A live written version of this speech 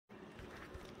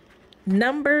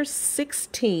Numbers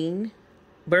 16,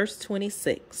 verse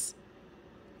 26.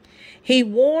 He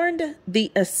warned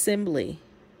the assembly,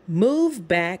 "Move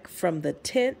back from the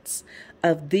tents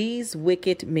of these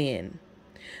wicked men.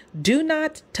 Do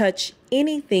not touch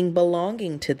anything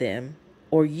belonging to them,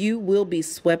 or you will be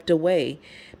swept away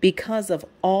because of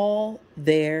all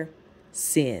their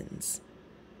sins."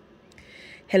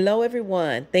 Hello,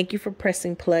 everyone. Thank you for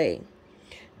pressing play.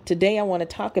 Today, I want to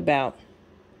talk about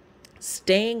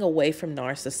staying away from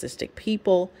narcissistic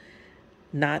people,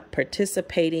 not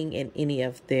participating in any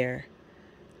of their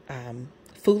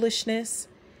foolishness,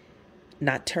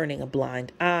 not turning a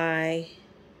blind eye,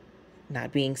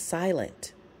 not being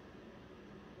silent.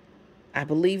 I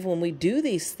believe when we do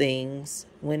these things,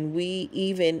 when we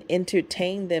even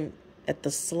entertain them at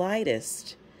the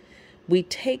slightest, we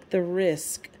take the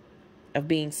risk of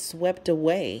being swept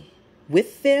away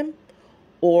with them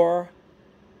or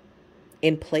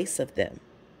in place of them.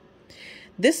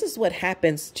 This is what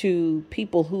happens to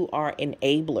people who are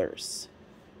enablers,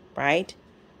 right?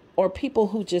 Or people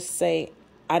who just say,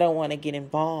 "I don't want to get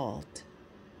involved."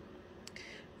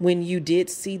 When you did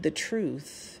see the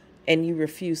truth and you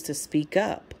refuse to speak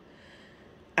up,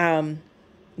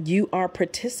 you are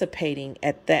participating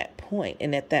at that point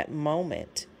and at that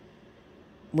moment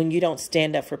when you don't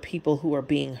stand up for people who are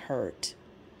being hurt.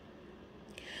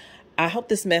 I hope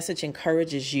this message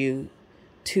encourages you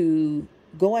to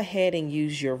go ahead and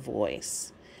use your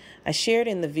voice. I shared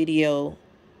in the video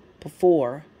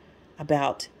before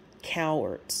about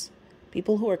cowards.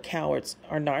 People who are cowards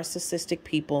are narcissistic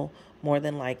people, more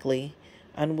than likely,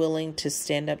 unwilling to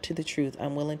stand up to the truth,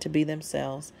 unwilling to be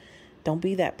themselves. Don't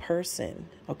be that person,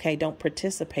 okay? Don't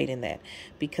participate in that,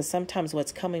 because sometimes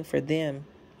what's coming for them,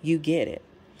 you get it.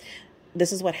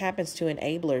 This is what happens to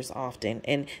enablers often.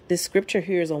 And this scripture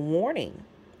here is a warning.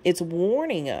 It's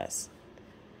warning us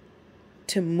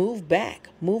to move back,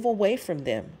 move away from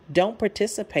them. Don't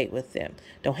participate with them.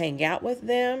 Don't hang out with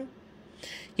them.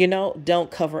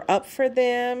 Don't cover up for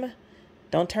them.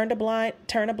 Don't turn a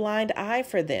blind eye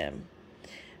for them.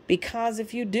 Because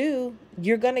if you do,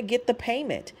 you're going to get the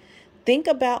payment. Think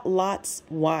about Lot's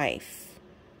wife.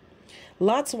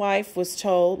 Lot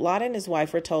and his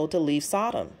wife were told to leave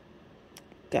Sodom.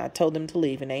 God told them to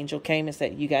leave. An angel came and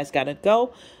said, "You guys got to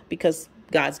go because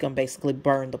God's going to basically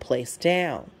burn the place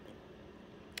down."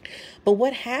 But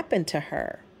what happened to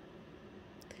her?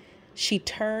 She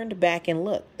turned back and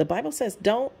looked. The Bible says,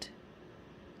 don't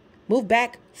move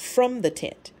back from the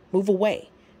tent. Move away,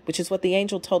 which is what the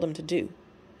angel told him to do.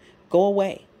 Go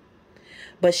away.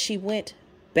 But she went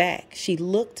back. She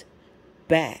looked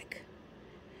back.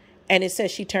 And it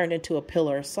says she turned into a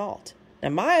pillar of salt. Now,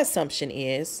 my assumption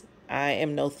is, I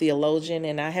am no theologian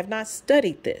and I have not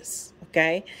studied this,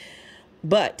 okay?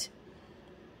 But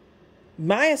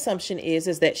my assumption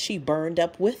is that she burned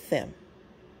up with them.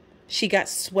 She got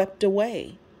swept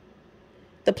away.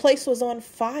 The place was on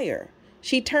fire.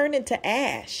 She turned into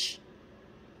ash.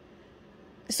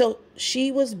 So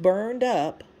she was burned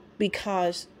up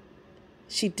because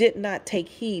she did not take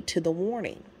heed to the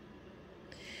warning.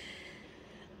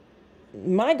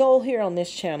 My goal here on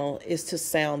this channel is to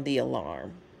sound the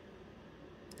alarm.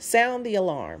 Sound the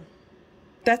alarm.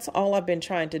 That's all I've been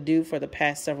trying to do for the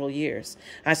past several years.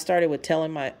 I started with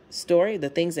telling my story, the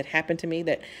things that happened to me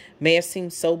that may have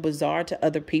seemed so bizarre to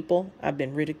other people. I've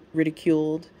been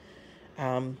ridiculed,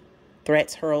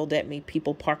 threats hurled at me,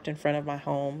 people parked in front of my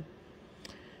home.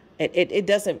 It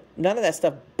doesn't, none of that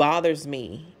stuff bothers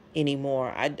me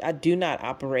anymore. I do not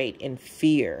operate in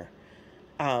fear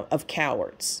of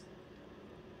cowards.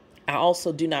 I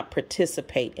also do not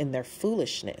participate in their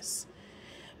foolishness,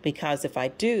 because if I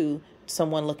do,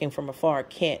 someone looking from afar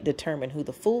can't determine who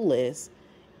the fool is.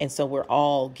 And so we're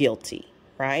all guilty,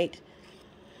 right?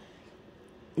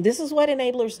 This is what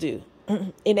enablers do.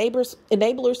 Enablers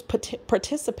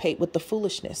participate with the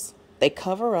foolishness. They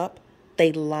cover up.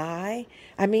 They lie.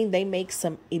 They make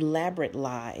some elaborate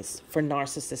lies for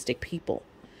narcissistic people.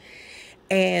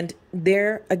 And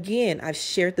they're, again, I've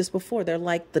shared this before, they're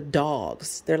like the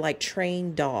dogs. They're like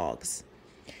trained dogs.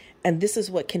 And this is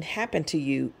what can happen to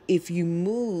you if you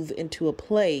move into a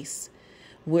place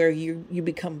where you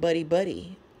become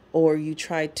buddy-buddy, or you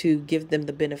try to give them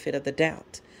the benefit of the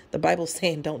doubt. The Bible's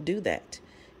saying don't do that.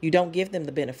 You don't give them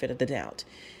the benefit of the doubt.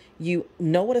 You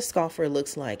know what a scoffer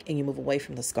looks like, and you move away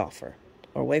from the scoffer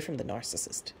or away from the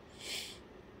narcissist.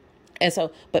 And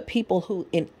so, but people who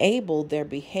enable their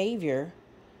behavior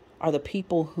are the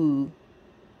people who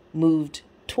moved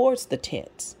towards the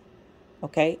tents,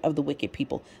 okay, of the wicked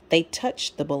people. They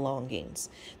touch the belongings.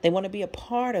 They want to be a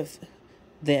part of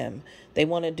them. They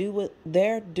want to do what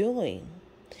they're doing.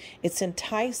 It's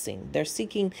enticing. They're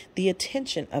seeking the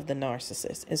attention of the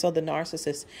narcissist. And so the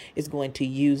narcissist is going to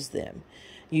use them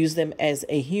as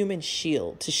a human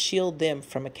shield to shield them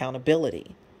from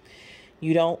accountability.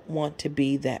 You don't want to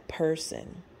be that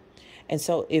person. And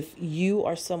so if you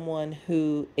are someone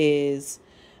who is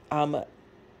on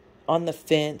the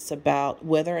fence about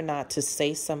whether or not to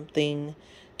say something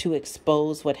to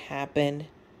expose what happened,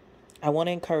 I want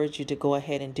to encourage you to go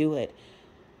ahead and do it.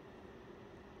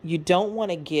 You don't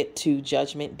want to get to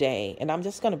Judgment Day, and I'm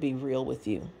just going to be real with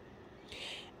you.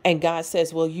 And God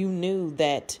says, well, you knew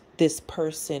that this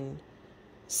person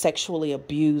sexually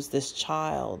abused this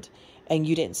child, and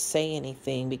you didn't say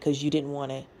anything because you didn't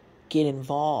want to get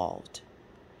involved.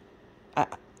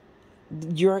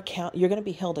 You're going to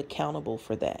be held accountable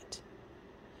for that.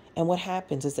 And what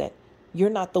happens is that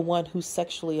you're not the one who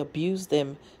sexually abused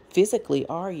them physically,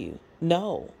 are you?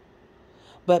 No.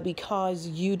 But because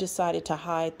you decided to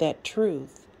hide that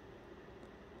truth,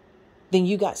 then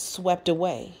you got swept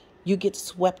away. You get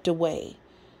swept away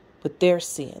with their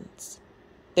sins.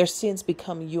 Their sins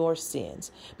become your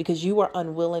sins because you are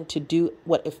unwilling to do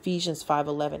what Ephesians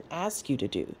 5:11 asks you to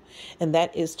do. And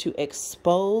that is to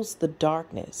expose the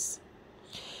darkness.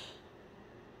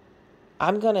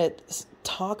 I'm going to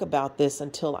talk about this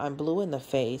until I'm blue in the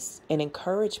face and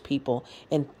encourage people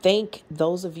and thank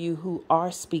those of you who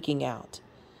are speaking out.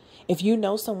 If you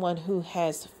know someone who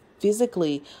has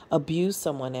physically abused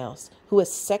someone else, who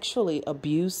has sexually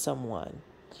abused someone,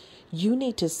 you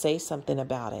need to say something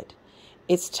about it.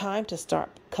 It's time to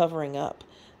start covering up.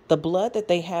 The blood that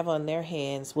they have on their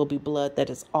hands will be blood that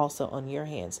is also on your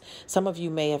hands. Some of you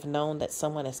may have known that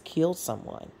someone has killed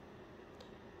someone,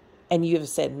 and you have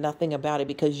said nothing about it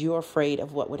because you're afraid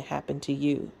of what would happen to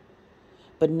you.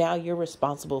 But now you're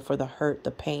responsible for the hurt,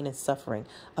 the pain, and suffering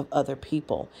of other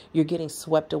people. You're getting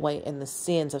swept away in the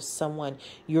sins of someone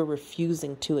you're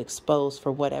refusing to expose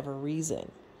for whatever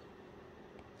reason.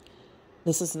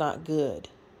 This is not good.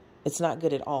 It's not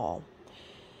good at all.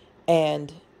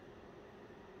 And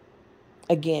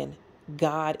again,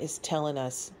 God is telling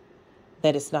us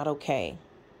that it's not okay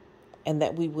and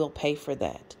that we will pay for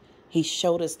that. He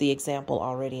showed us the example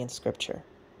already in Scripture.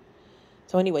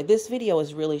 So anyway, this video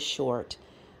is really short,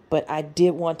 but I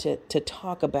did want to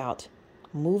talk about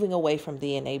moving away from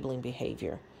the enabling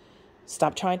behavior.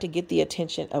 Stop trying to get the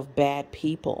attention of bad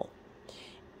people.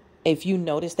 If you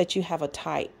notice that you have a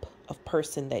type of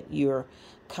person that you're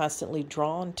constantly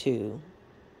drawn to,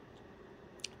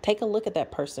 take a look at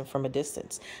that person from a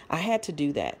distance. I had to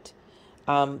do that.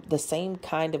 The same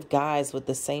kind of guys with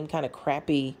the same kind of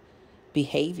crappy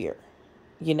behavior,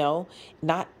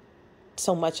 not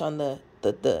so much on the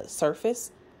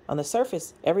surface. On the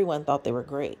surface, everyone thought they were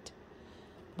great.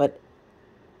 But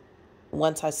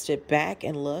once I stood back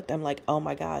and looked, I'm like, oh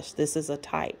my gosh, this is a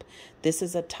type. This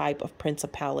is a type of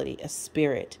principality, a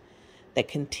spirit that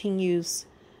continues,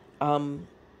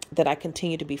 that I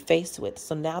continue to be faced with.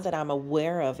 So now that I'm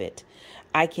aware of it,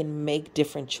 I can make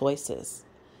different choices,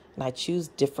 and I choose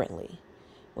differently.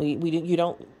 You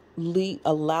don't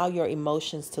allow your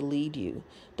emotions to lead you.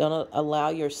 Don't allow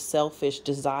your selfish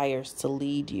desires to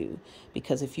lead you,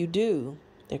 because if you do,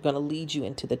 they're going to lead you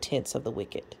into the tents of the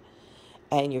wicked,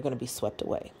 and you're going to be swept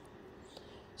away.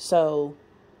 So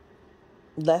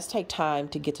let's take time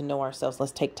to get to know ourselves.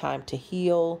 Let's take time to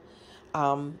heal.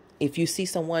 If you see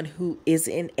someone who is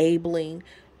enabling,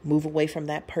 move away from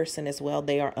that person as well.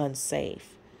 They are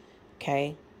unsafe.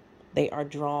 Okay? They are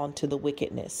drawn to the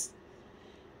wickedness.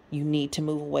 You need to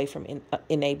move away from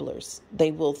enablers. They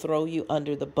will throw you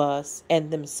under the bus and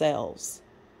themselves,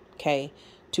 okay,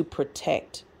 to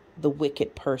protect the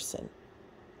wicked person.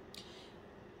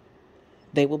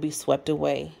 They will be swept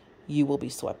away. You will be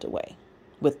swept away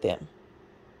with them.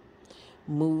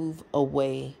 Move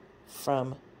away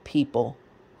from people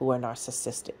who are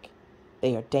narcissistic.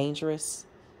 They are dangerous,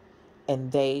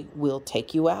 and they will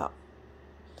take you out.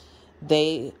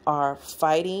 They are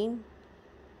fighting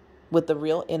with the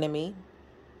real enemy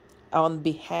on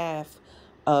behalf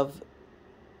of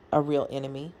a real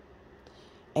enemy.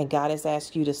 And God has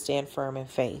asked you to stand firm in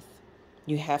faith.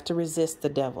 You have to resist the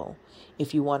devil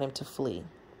if you want him to flee.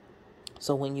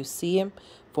 So when you see him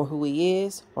for who he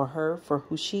is, or her for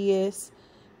who she is,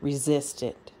 resist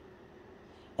it,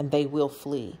 and they will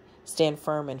flee. Stand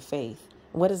firm in faith.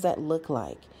 What does that look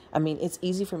like? I mean, it's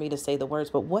easy for me to say the words,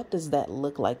 but what does that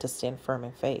look like to stand firm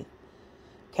in faith?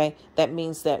 Okay, that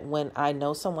means that when I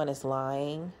know someone is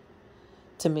lying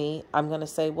to me, I'm going to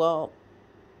say, well,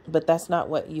 but that's not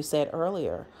what you said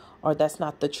earlier, or that's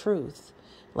not the truth.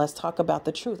 Let's talk about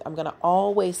the truth. I'm going to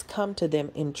always come to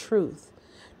them in truth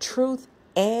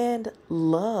and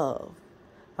love.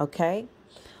 Okay,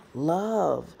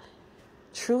 Love,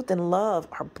 truth and love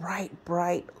are bright,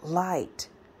 bright light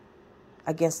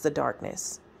against the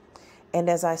darkness. And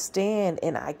as I stand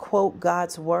and I quote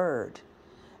God's word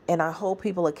and I hold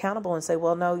people accountable and say,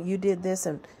 well, no, you did this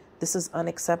and this is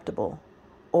unacceptable.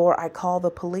 Or I call the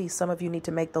police. Some of you need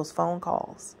to make those phone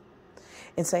calls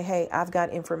and say, hey, I've got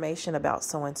information about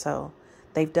so-and-so.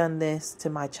 They've done this to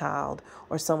my child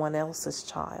or someone else's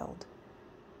child.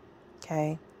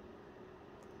 Okay.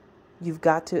 You've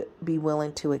got to be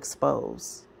willing to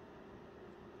expose.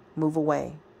 Move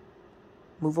away.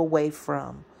 Move away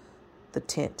from the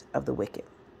tent of the wicked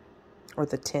or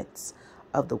the tents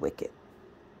of the wicked.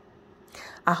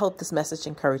 I hope this message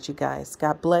encouraged you guys.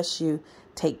 God bless you.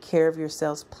 Take care of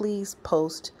yourselves. Please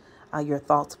post your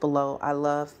thoughts below. I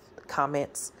love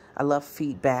comments. I love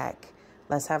feedback.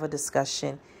 Let's have a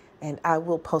discussion. And I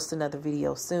will post another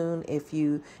video soon. If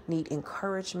you need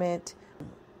encouragement,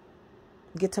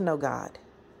 get to know God.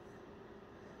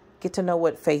 Get to know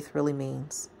what faith really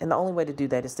means. And the only way to do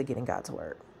that is to get in God's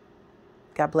word.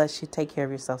 God bless you. Take care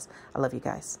of yourselves. I love you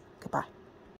guys. Goodbye.